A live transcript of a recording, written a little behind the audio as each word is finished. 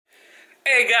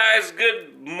Hey guys,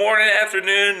 good morning,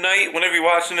 afternoon, night, whenever you're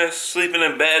watching this, sleeping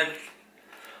in bed.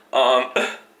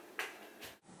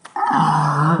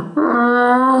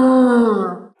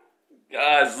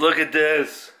 Guys, look at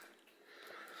this.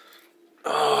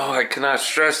 Oh, I cannot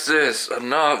stress this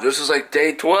enough. This is like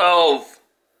day 12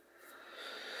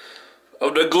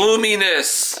 of the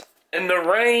gloominess and the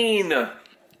rain. It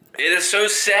is so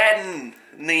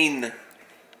saddening.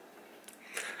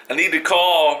 I need to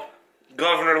call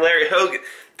Governor Larry Hogan.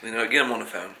 You know, get him on the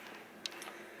phone.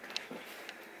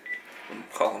 I'm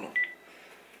calling him.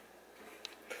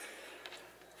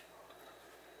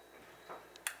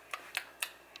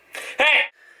 Hey,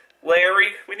 Larry,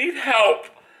 we need help.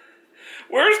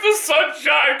 Where's the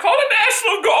sunshine? Call the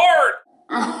National Guard.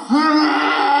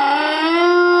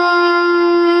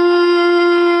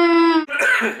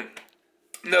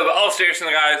 No, but in all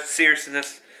seriousness,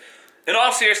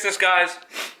 guys,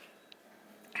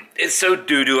 it's so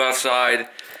doo-doo outside.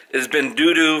 It's been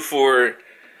doo-doo for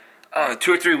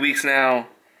 2 or 3 weeks now.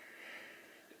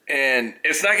 And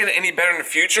it's not getting any better in the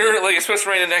future. Like, it's supposed to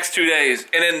rain the next 2 days.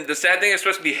 And then the sad thing, it's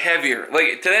supposed to be heavier.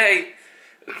 Like, today,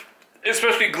 it's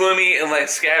supposed to be gloomy and, like,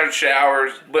 scattered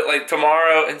showers. But, like,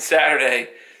 tomorrow and Saturday,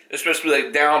 it's supposed to be,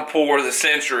 like, downpour of the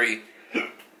century.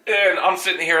 And I'm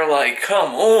sitting here like,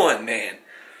 come on, man.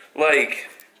 Like,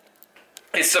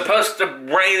 it's supposed to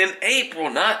rain in April,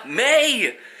 not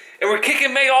May. And we're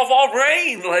kicking May off all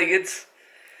rain. Like, it's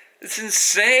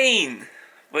insane.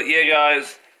 But yeah,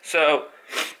 guys, so,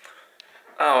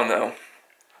 I don't know.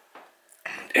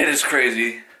 It is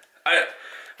crazy.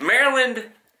 Maryland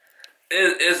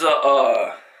is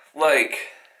a,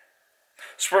 like,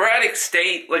 sporadic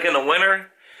state. Like, in the winter,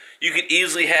 you could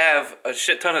easily have a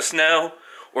shit ton of snow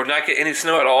or not get any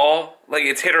snow at all. Like,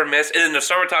 it's hit or miss. And in the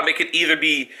summertime, it could either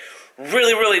be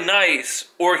really, really nice,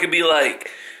 or it could be, like,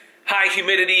 high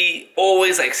humidity,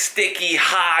 always, like, sticky,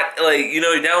 hot, like, you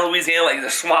know, down in Louisiana, like, the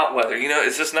swamp weather, you know,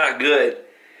 it's just not good.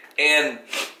 And,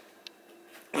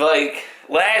 like,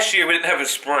 last year, we didn't have a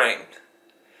spring.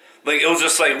 Like, it was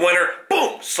just, like, winter,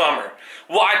 boom, summer.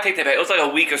 Well, I take that back. It was, like, a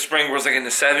week of spring where it was, like, in the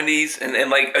 70s, and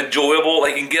like, enjoyable.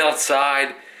 Like, you can get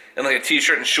outside in, like, a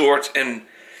t-shirt and shorts, and,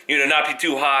 you know, not be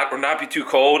too hot or not be too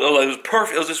cold. It was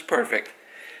perfect. It was just perfect.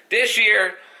 This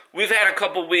year, we've had a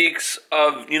couple weeks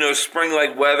of, you know,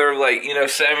 spring-like weather, like, you know,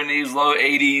 70s, low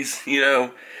 80s, you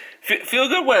know, feel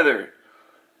good weather.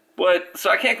 But, so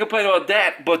I can't complain about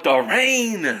that, but the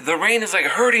rain is, like,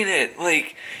 hurting it.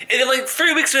 Like, and then, like,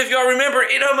 3 weeks ago, if y'all remember,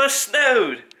 it almost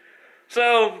snowed.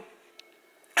 So,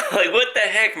 like, what the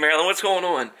heck, Maryland, what's going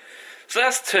on? So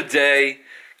that's today.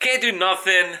 Can't do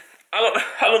nothing. I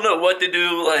don't know what to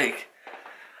do. Like,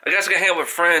 I guess I can hang out with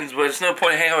friends, but it's no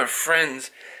point hanging out with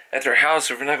friends at their house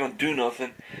if we're not gonna do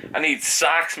nothing. I need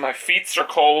socks. My feet are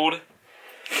cold.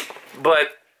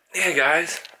 But yeah,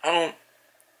 guys, I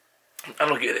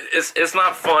don't get it. It's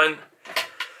not fun.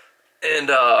 And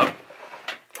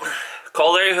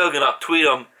call Larry Hogan up, tweet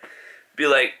him, be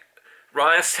like,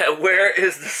 Ryan said, where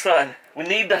is the sun? We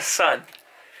need the sun.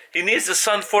 He needs the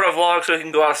sun for the vlog so he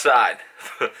can go outside.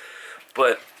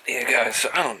 But yeah, guys,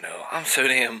 I don't know. I'm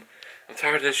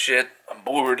tired of this shit. I'm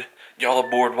bored. Y'all are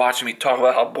bored watching me talk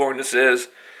about how boring this is.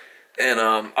 And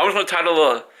I was gonna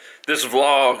title this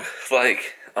vlog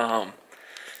like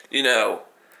you know,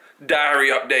 diary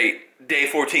update, day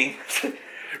 14.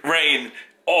 Rain,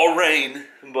 all rain,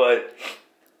 but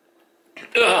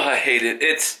I hate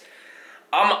it.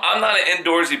 I'm not an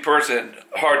indoorsy person,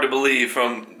 hard to believe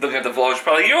from looking at the vlogs.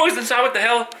 Probably you're always inside, what the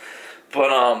hell? But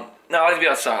no, I like to be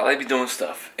outside. I like to be doing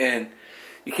stuff. And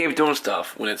you can't be doing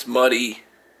stuff when it's muddy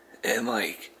and,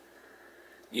 like,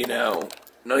 you know,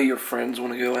 none of your friends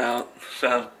want to go out.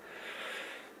 So,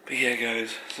 but yeah,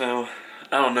 guys. So,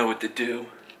 I don't know what to do.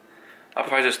 I'll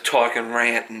probably just talk and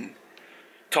rant and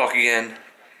talk again.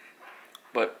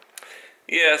 But,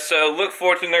 yeah, so look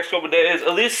forward to the next couple of days.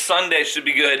 At least Sunday should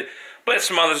be good. But it's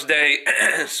Mother's Day,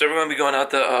 so we're going to be going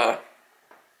out to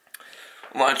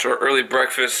lunch or early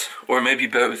breakfast, or maybe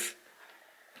both.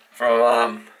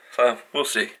 So we'll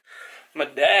see. My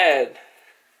dad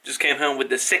just came home with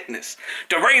the sickness.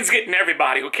 The rain's getting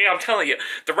everybody, okay? I'm telling you.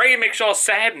 The rain makes y'all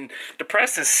sad and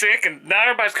depressed and sick, and now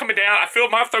everybody's coming down. I feel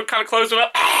my throat kind of closing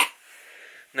up.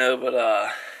 No,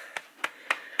 but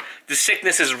the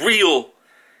sickness is real.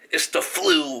 It's the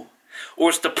flu, or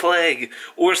it's the plague,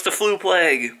 or it's the flu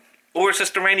plague, or it's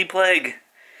just the rainy plague.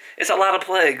 It's a lot of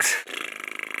plagues.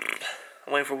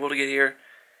 I'm waiting for Will to get here.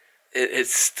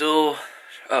 It's still,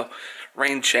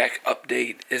 rain check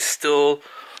update. It's still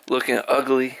looking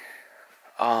ugly.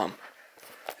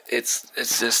 It's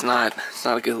just not, it's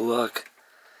not a good look.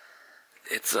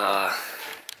 It's, I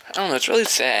I don't know. It's really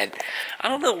sad. I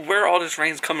don't know where all this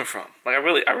rain's coming from. Like, I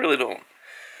really don't.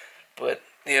 But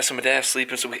yeah, so my dad's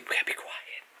sleeping, so we gotta be quiet.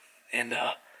 And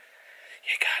yeah,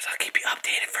 guys, I'll keep you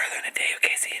updated further in the day.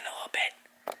 Okay, see you in a little bit.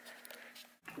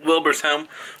 Wilbur's home.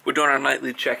 We're doing our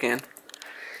nightly check-in.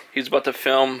 He's about to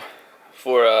film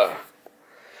for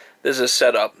this is a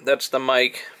setup. That's the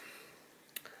mic.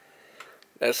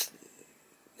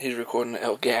 He's recording the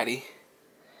El Gaddy.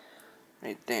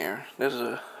 Right there. There's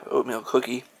a oatmeal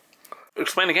cookie.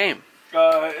 Explain the game.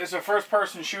 It's a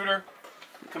first-person shooter.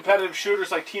 Competitive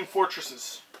shooters like Team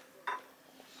Fortresses.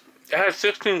 It has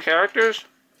 16 characters?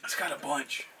 It's got a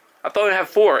bunch. I thought it had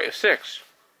 4. It's 6.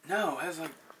 No, it has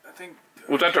like, I think...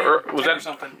 Was that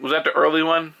the early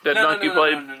one that Donkey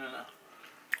played? No.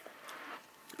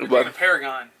 It's a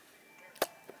Paragon.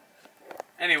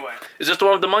 Anyway. Is this the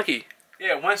one with the monkey?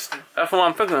 Yeah, Winston. That's what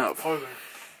I'm thinking of.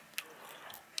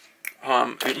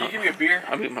 Can you give me a beer?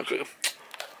 I'll get my beer.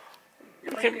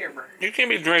 Bro. You can't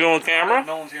be drinking on camera.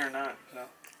 No one's here or not. So.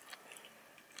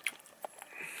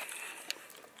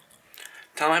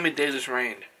 Tell me how many days it's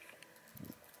rained.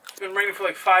 It's been raining for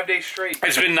like 5 days straight.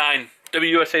 It's been 9.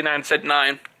 WUSA 9 said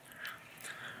 9.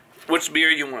 Which beer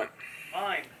you want?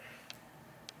 Mine.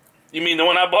 You mean the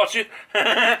one I bought you?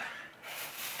 Where's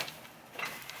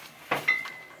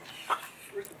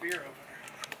the beer opener?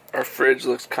 Our fridge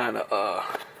looks kind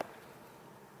of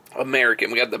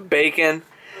American. We got the bacon,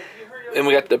 and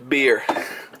we got the beer.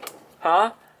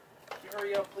 Huh? Can you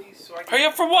hurry up, please? So I can... Hurry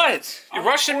up for what? You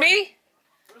rushing me?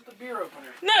 Where's the beer opener?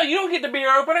 No, you don't get the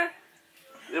beer opener.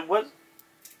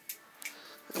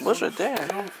 It was right there. Is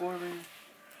it on the floor, man?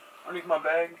 Underneath my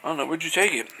bag? I don't know. Where'd you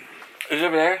take it? Is it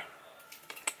over there?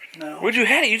 No. Where'd you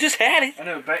have it? You just had it. I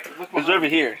know. Look It's over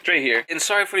here. It's right here. And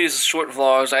sorry for these short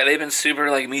vlogs. They've been super,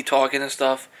 like, me talking and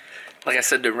stuff. Like I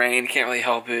said, the rain. Can't really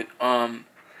help it.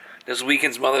 This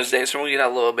weekend's Mother's Day, so we're going to get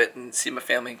out a little bit and see my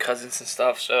family and cousins and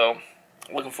stuff. So,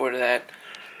 looking forward to that.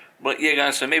 But, yeah,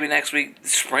 guys, so maybe next week,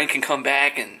 spring can come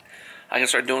back and I can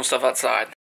start doing stuff outside.